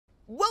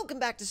Welcome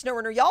back to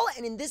SnowRunner, y'all,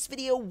 and in this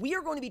video, we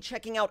are going to be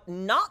checking out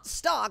Not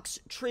Stock's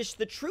Trish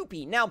the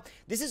Troopy. Now,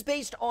 this is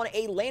based on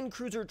a Land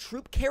Cruiser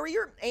troop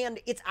carrier, and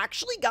it's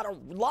actually got a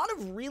lot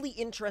of really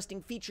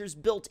interesting features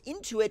built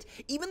into it,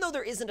 even though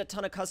there isn't a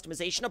ton of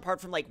customization apart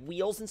from, like,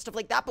 wheels and stuff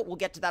like that, but we'll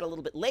get to that a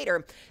little bit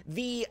later.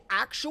 The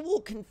actual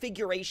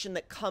configuration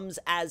that comes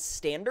as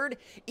standard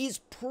is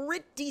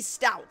pretty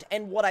stout,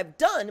 and what I've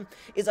done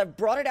is I've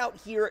brought it out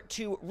here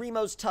to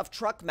Remo's Tough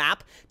Truck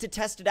map to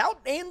test it out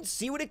and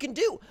see what it can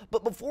do.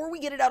 But before we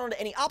get it out onto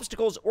any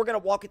obstacles, we're going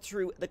to walk it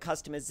through the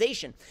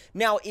customization.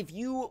 Now, if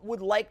you would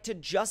like to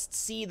just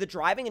see the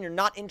driving and you're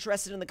not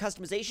interested in the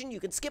customization, you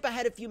can skip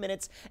ahead a few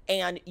minutes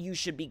and you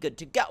should be good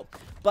to go.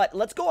 But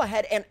let's go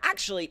ahead and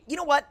actually, you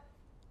know what?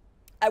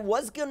 I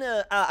was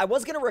gonna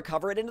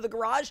recover it into the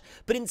garage,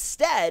 but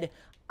instead,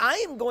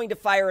 I am going to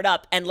fire it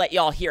up and let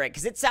y'all hear it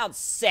because it sounds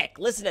sick.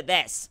 Listen to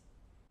this.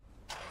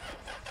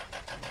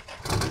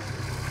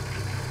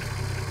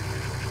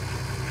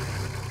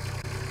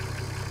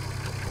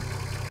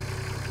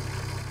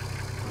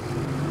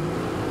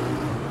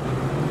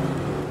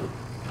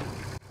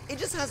 It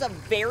just has a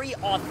very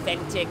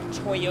authentic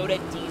Toyota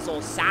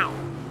diesel sound.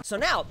 So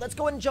now, let's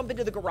go ahead and jump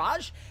into the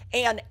garage,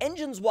 and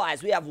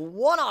engines-wise, we have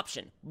one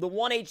option, the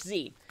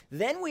 1HZ.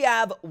 Then we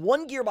have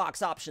one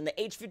gearbox option, the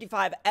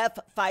H55F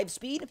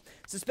 5-speed.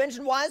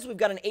 Suspension-wise, we've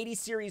got an 80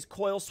 series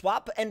coil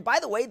swap, and by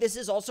the way, this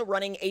is also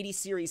running 80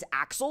 series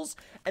axles,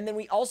 and then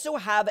we also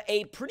have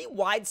a pretty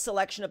wide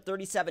selection of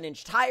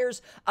 37-inch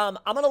tires. I'm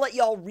going to let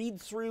y'all read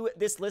through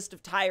this list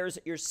of tires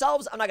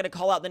yourselves. I'm not going to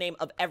call out the name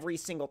of every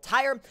single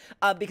tire,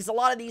 because a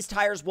lot of these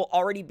tires will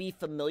already be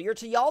familiar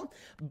to y'all,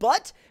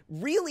 but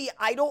really,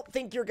 I don't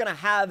think you're going to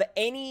have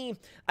any,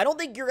 I don't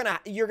think you're going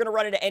to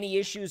run into any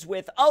issues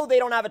with, oh, they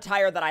don't have a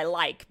tire that I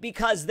like,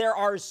 because there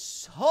are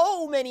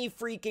so many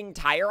freaking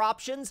tire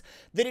options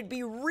that it'd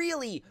be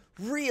really,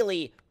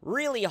 really,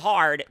 really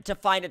hard to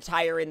find a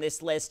tire in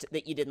this list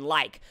that you didn't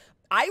like.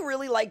 I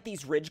really like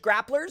these Ridge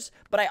Grapplers,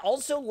 but I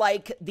also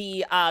like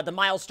the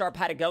Milestar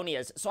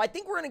Patagonias, so I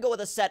think we're going to go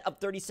with a set of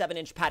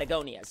 37-inch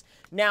Patagonias.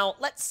 Now,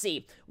 let's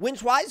see.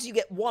 Winch-wise, you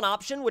get one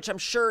option, which I'm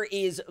sure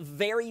is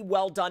very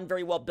well done,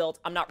 very well built.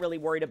 I'm not really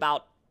worried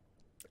about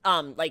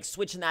like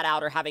switching that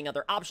out or having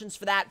other options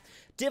for that.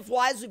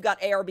 Diff-wise, we've got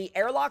ARB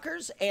air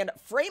lockers, and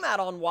frame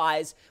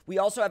add-on-wise, we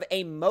also have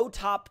a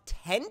Motop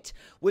tent,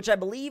 which I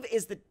believe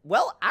is the,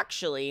 well,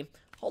 actually,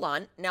 hold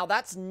on, now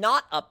that's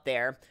not up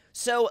there,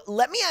 so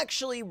let me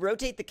actually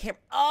rotate the camera.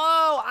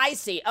 Oh, I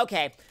see,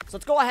 okay, so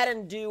let's go ahead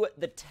and do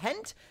the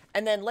tent,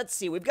 and then let's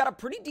see, we've got a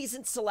pretty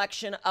decent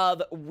selection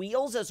of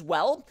wheels as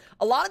well.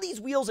 A lot of these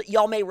wheels that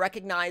y'all may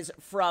recognize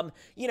from,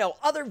 you know,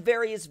 other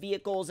various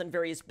vehicles and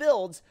various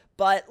builds,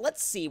 but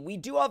let's see, we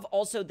do have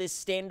also this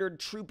standard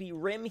Troopy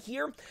rim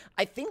here.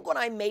 I think what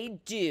I may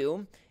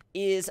do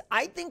is,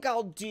 I think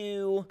I'll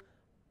do,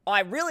 oh, I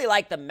really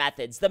like the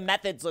methods. The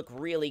methods look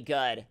really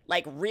good,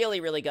 like really,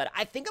 really good.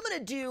 I think I'm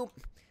going to do,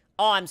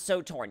 oh, I'm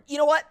so torn. You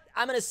know what?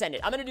 I'm going to send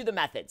it. I'm going to do the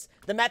methods.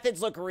 The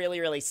methods look really,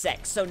 really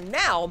sick. So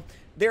now,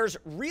 there's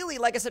really,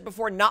 like I said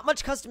before, not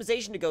much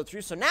customization to go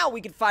through. So now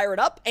we can fire it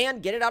up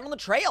and get it out on the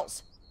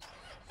trails.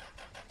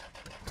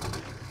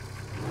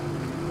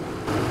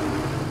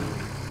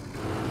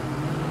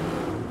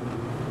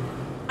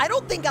 I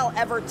don't think I'll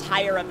ever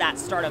tire of that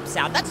startup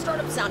sound. That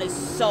startup sound is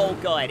so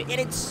good. And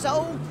it's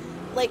so,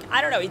 like,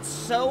 I don't know, it's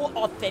so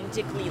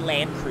authentically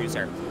Land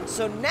Cruiser.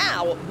 So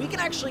now, we can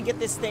actually get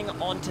this thing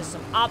onto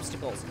some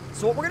obstacles.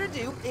 So what we're going to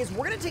do is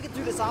we're going to take it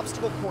through this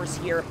obstacle course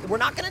here. We're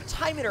not going to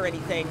time it or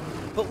anything,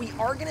 but we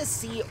are going to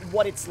see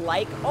what it's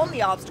like on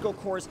the obstacle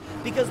course,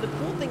 because the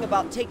cool thing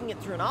about taking it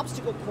through an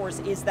obstacle course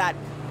is that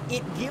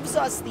it gives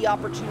us the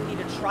opportunity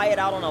to try it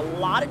out on a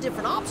lot of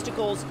different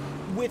obstacles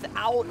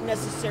without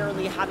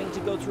necessarily having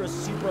to go through a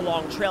super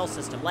long trail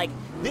system. Like,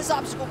 this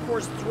obstacle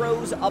course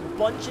throws a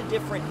bunch of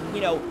different, you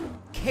know,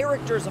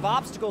 characters of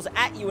obstacles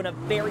at you in a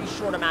very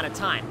short amount of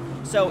time.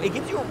 So it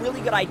gives you a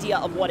really good idea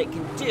of what it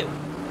can do.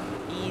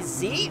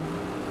 Easy.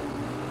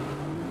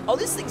 Oh,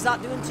 this thing's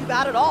not doing too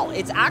bad at all.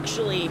 It's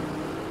actually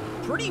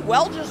pretty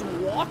well just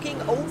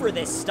walking over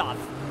this stuff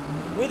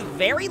with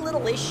very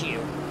little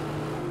issue.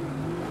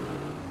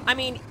 I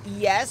mean,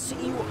 yes,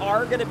 you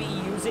are going to be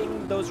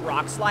using those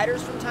rock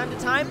sliders from time to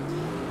time,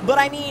 but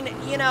I mean,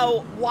 you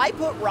know, why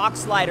put rock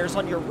sliders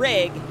on your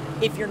rig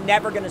if you're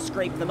never going to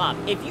scrape them up?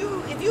 If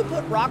you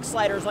put rock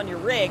sliders on your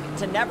rig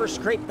to never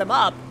scrape them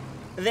up,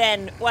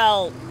 then,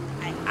 well,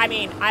 I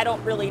mean, I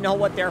don't really know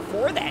what they're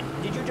for then.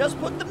 Did you just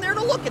put them there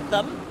to look at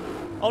them?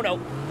 Oh, no.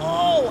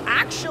 Oh,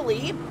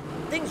 actually,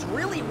 things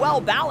really well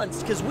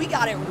balanced because we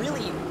got it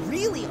really,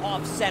 really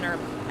off-center,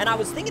 and I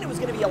was thinking it was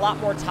going to be a lot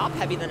more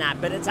top-heavy than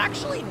that, but it's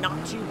actually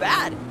not too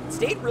bad. It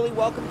stayed really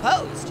well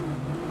composed.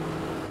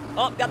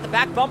 Oh, got the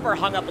back bumper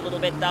hung up a little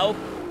bit, though.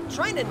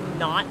 Trying to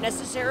not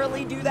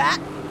necessarily do that,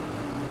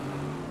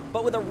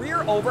 but with a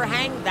rear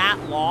overhang that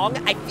long,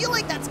 I feel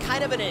like that's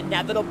kind of an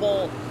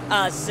inevitable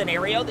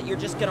scenario that you're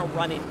just going to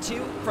run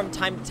into from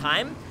time to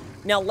time.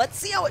 Now, let's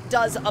see how it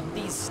does up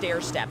these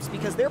stair steps,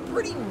 because they're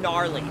pretty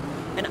gnarly.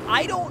 And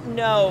I don't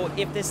know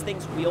if this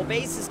thing's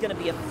wheelbase is going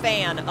to be a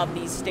fan of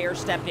these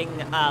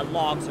stair-stepping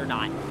logs or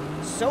not.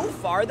 So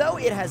far, though,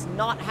 it has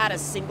not had a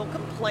single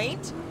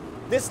complaint.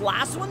 This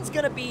last one's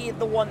going to be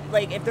the one,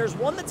 like, if there's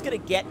one that's going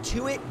to get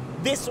to it,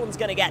 this one's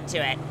going to get to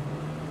it.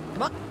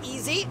 Come on,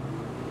 easy.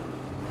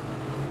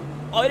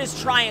 Oh, it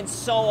is trying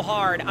so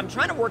hard. I'm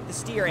trying to work the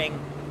steering.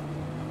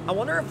 I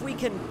wonder if we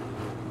can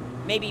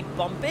maybe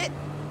bump it.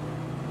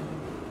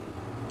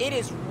 It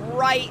is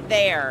right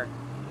there.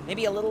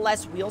 Maybe a little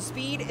less wheel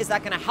speed. Is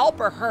that going to help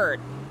or hurt?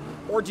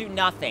 Or do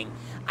nothing?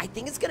 I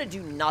think it's going to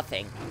do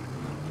nothing.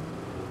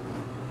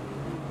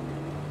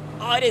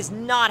 Oh, it is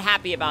not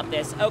happy about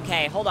this.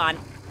 Okay, hold on.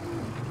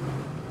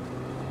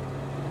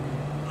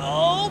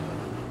 Oh!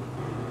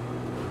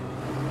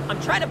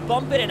 I'm trying to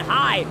bump it in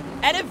high,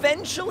 and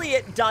eventually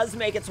it does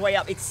make its way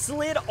up. It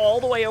slid all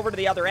the way over to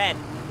the other end,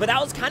 but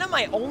that was kind of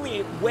my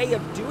only way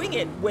of doing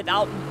it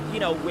without,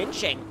 you know,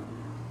 winching.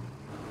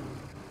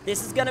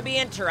 This is going to be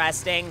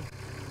interesting.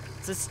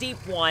 It's a steep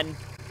one.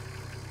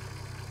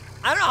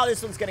 I don't know how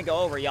this one's going to go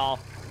over, y'all.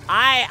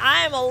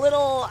 I'm a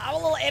little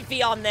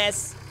iffy on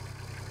this.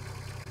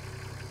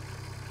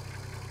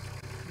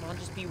 Come on,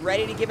 just be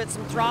ready to give it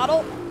some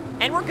throttle,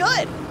 and we're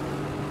good.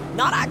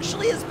 Not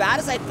actually as bad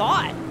as I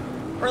thought.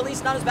 Or at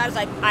least not as bad as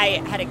I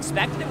had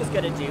expected it was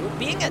going to do.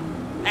 Being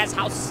as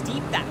how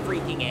steep that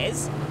freaking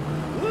is.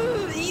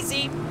 Woo,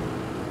 easy.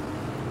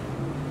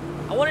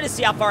 I wanted to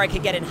see how far I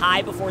could get in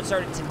high before it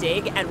started to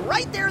dig. And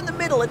right there in the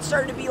middle, it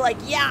started to be like,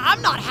 yeah,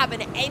 I'm not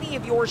having any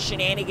of your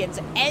shenanigans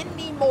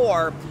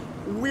anymore.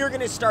 We're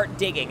going to start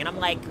digging. And I'm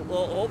like,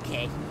 well,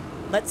 okay.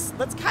 Let's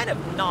kind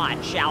of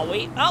not, shall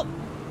we? Oh.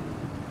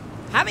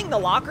 Having the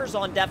lockers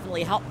on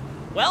definitely helped.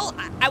 Well,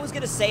 I was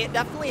going to say it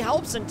definitely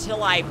helps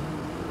until I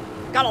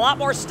got a lot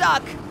more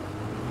stuck.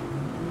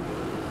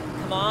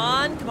 Come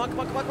on, come on, come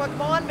on, come on, come on,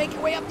 come on. Make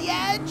your way up the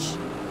edge.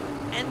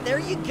 And there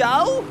you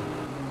go.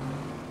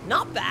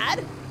 Not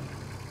bad.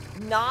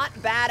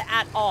 Not bad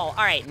at all.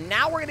 All right,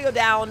 now we're going to go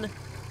down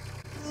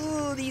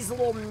these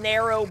little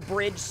narrow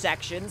bridge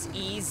sections.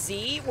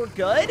 Easy. We're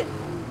good.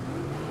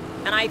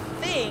 And I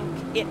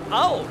think it...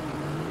 Oh.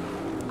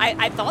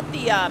 I thought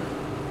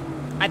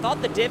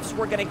the diffs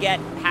were going to get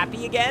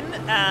happy again,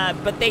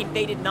 but they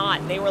did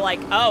not. They were like,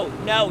 oh,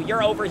 no,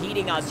 you're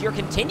overheating us. You're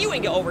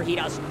continuing to overheat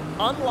us.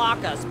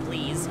 Unlock us,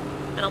 please.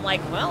 And I'm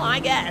like, well, I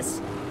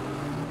guess.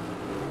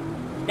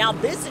 Now,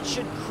 this it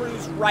should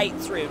cruise right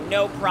through,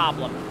 no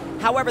problem.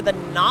 However, the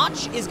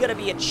notch is going to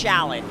be a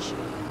challenge,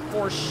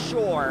 for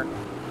sure.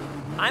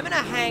 I'm going to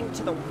hang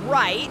to the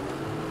right.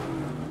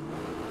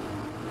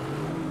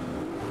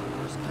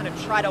 Just kind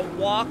of try to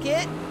walk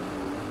it.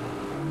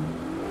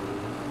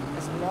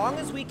 As long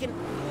as we can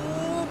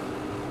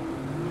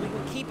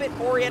keep it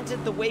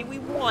oriented the way we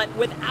want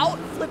without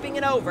flipping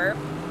it over.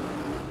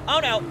 Oh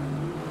no,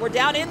 we're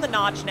down in the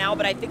notch now,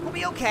 but I think we'll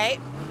be okay.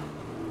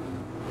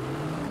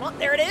 Come on,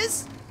 there it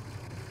is.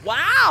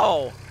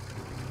 Wow,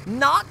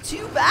 not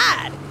too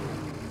bad.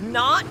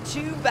 Not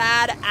too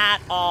bad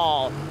at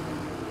all.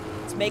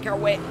 Let's make our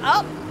way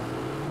up.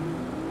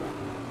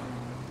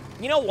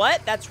 You know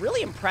what? That's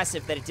really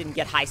impressive that it didn't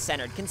get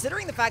high-centered,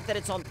 considering the fact that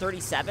it's on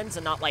 37s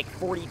and not, like,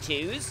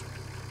 42s.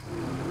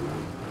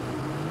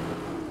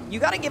 You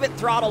gotta give it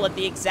throttle at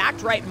the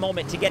exact right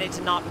moment to get it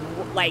to not,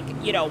 like,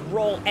 you know,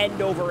 roll end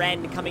over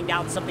end coming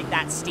down something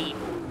that steep.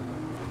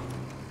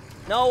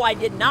 No, I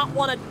did not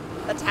want to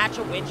attach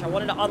a winch. I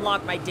wanted to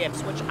unlock my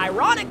diffs, which,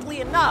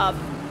 ironically enough,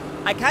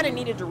 I kind of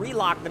needed to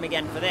relock them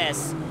again for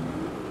this.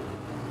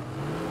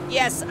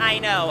 Yes, I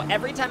know.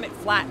 Every time it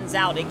flattens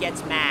out, it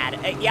gets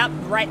mad. Yep,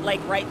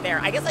 right there.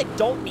 I guess I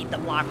don't need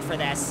them locked for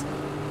this.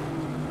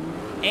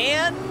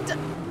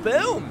 And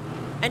boom.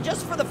 And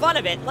just for the fun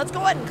of it, let's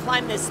go ahead and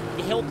climb this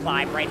hill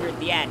climb right here at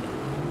the end.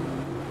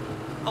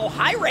 Oh,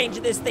 high range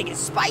of this thing is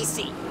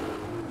spicy.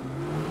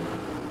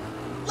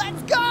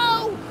 Let's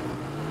go.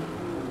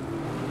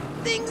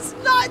 Thing's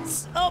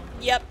nuts. Oh,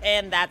 yep,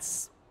 and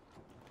that's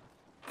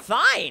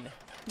fine.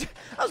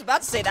 I was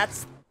about to say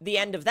that's the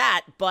end of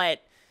that,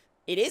 but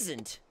it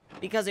isn't,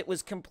 because it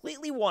was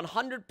completely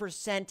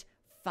 100%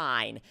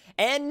 fine.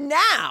 And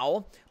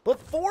now,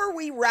 before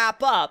we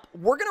wrap up,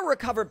 we're going to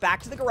recover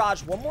back to the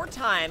garage one more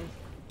time,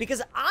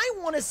 because I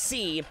want to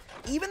see,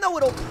 even though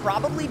it'll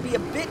probably be a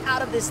bit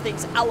out of this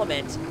thing's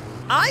element,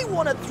 I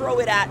want to throw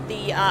it at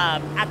the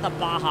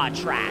Baja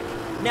track.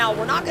 Now,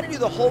 we're not going to do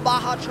the whole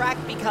Baja track,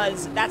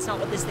 because that's not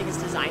what this thing is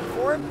designed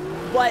for,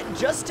 but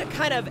just to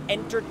kind of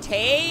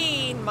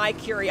entertain my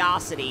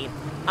curiosity,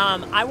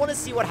 I want to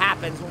see what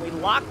happens when we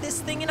lock this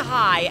thing in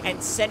high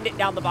and send it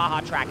down the Baja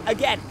track.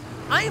 Again,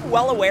 I am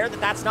well aware that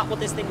that's not what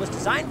this thing was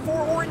designed for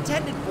or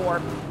intended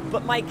for,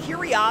 but my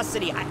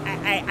curiosity,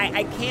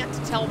 I can't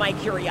tell my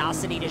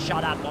curiosity to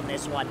shut up on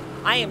this one.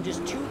 I am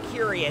just too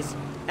curious,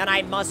 and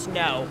I must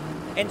know.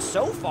 And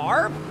so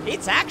far,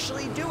 it's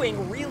actually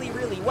doing really,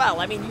 really well.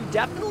 I mean, you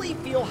definitely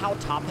feel how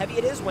top-heavy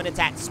it is when it's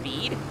at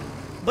speed,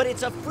 but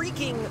it's a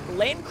freaking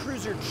Land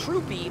Cruiser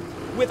Troopy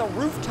with a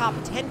rooftop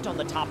tent on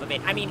the top of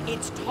it. I mean,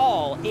 it's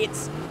tall,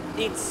 it's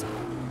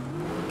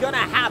gonna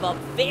have a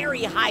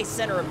very high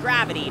center of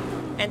gravity.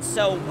 And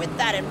so with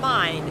that in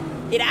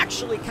mind, it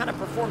actually kind of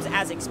performs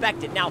as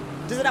expected. Now,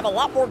 does it have a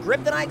lot more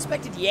grip than I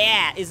expected?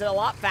 Yeah. Is it a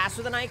lot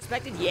faster than I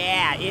expected?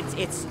 Yeah.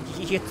 It's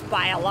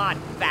by a lot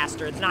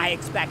faster than I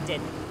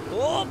expected.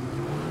 Oh.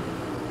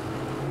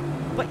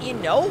 But you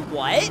know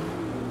what?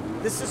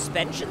 The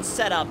suspension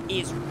setup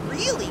is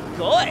really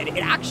good.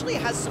 It actually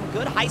has some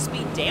good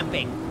high-speed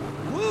damping.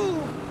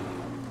 Woo!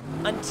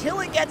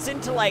 Until it gets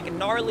into, like,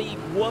 gnarly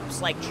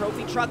whoops, like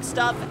trophy truck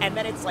stuff, and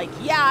then it's like,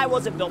 yeah, I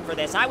wasn't built for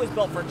this. I was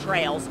built for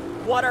trails.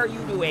 What are you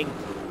doing?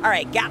 All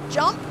right, gap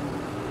jump,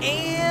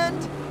 and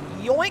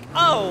yoink.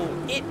 Oh,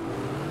 it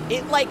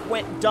like,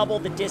 went double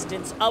the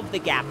distance of the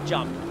gap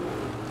jump.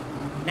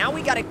 Now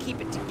we gotta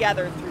keep it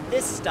together through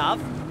this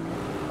stuff.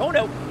 Oh,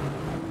 no.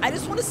 I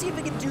just want to see if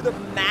we can do the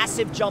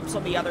massive jumps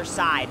on the other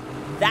side.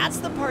 That's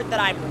the part that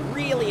I'm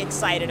really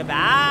excited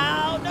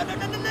about. No, no,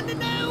 no, no, no, no,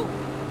 no.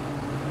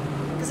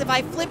 Because if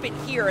I flip it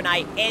here and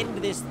I end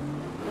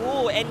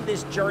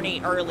this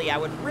journey early, I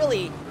would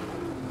really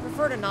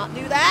prefer to not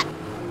do that.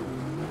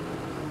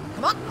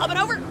 Come on, up and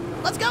over.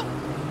 Let's go.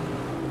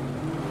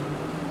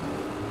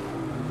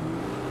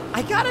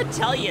 I gotta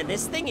tell you,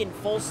 this thing in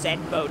full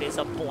send mode is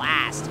a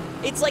blast.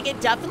 It's like it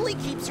definitely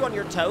keeps you on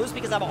your toes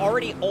because I've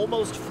already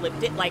almost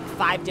flipped it like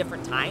 5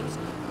 different times.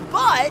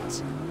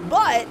 But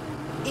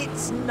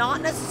it's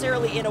not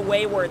necessarily in a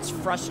way where it's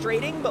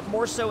frustrating, but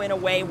more so in a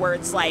way where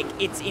it's like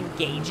it's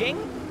engaging,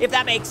 if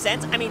that makes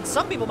sense. I mean,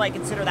 some people might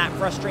consider that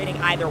frustrating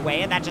either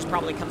way, and that just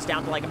probably comes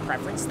down to like a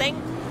preference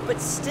thing, but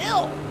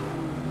still.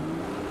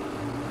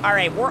 All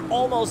right, we're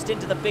almost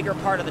into the bigger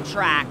part of the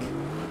track.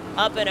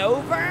 Up and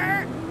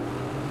over.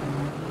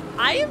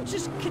 I am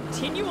just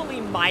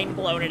continually mind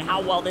blown at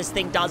how well this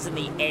thing does in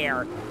the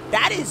air.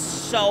 That is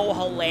so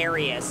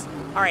hilarious.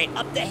 All right,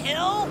 up the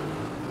hill.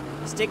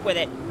 Stick with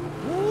it.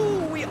 Woo,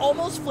 we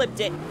almost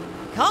flipped it.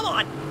 Come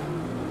on.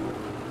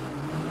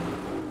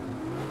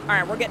 All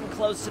right, we're getting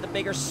close to the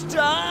bigger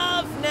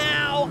stuff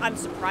now. I'm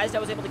surprised I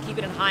was able to keep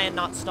it in high and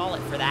not stall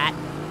it for that.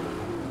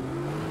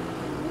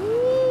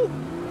 Woo.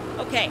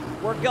 Okay,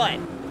 we're good.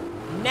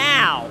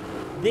 Now,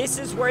 this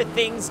is where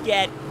things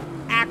get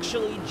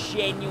actually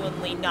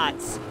genuinely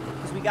nuts.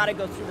 Because we gotta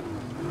go through the...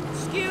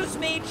 Excuse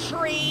me,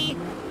 tree!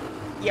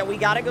 Yeah, we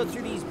gotta go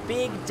through these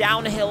big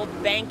downhill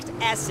banked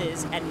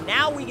S's, and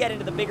now we get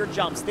into the bigger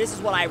jumps. This is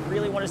what I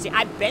really want to see.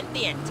 I bent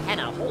the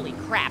antenna. Holy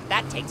crap,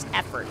 that takes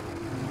effort.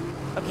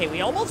 Okay,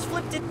 we almost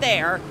flipped it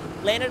there.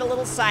 Landed a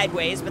little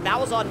sideways, but that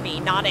was on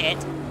me, not it.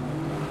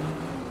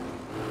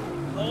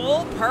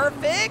 Oh,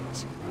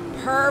 perfect!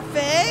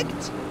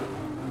 Perfect!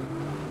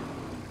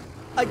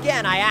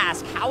 Again, I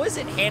ask, how is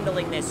it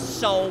handling this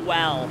so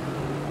well?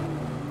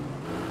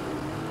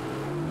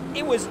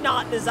 It was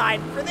not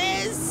designed for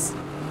this.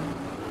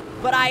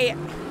 But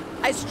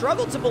I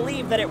struggle to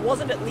believe that it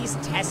wasn't at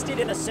least tested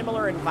in a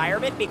similar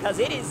environment because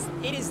it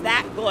is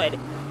that good.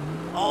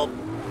 Oh.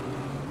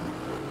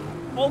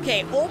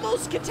 Okay,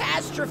 almost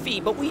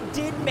catastrophe, but we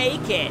did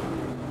make it.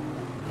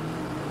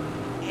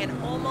 And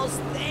almost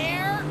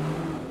there.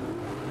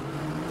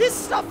 This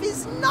stuff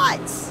is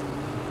nuts.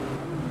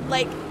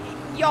 Like,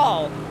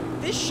 y'all,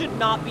 this should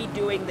not be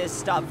doing this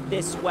stuff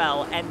this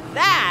well, and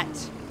that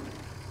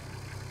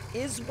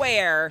is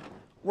where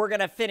we're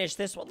gonna finish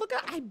this one. Look,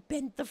 I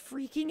bent the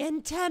freaking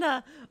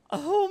antenna.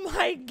 Oh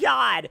my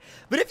God.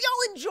 But if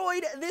y'all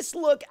enjoyed this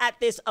look at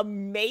this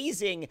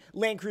amazing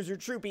Land Cruiser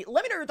Troopy,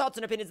 let me know your thoughts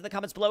and opinions in the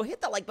comments below. Hit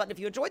that like button if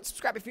you enjoyed,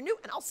 subscribe if you're new,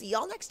 and I'll see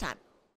y'all next time.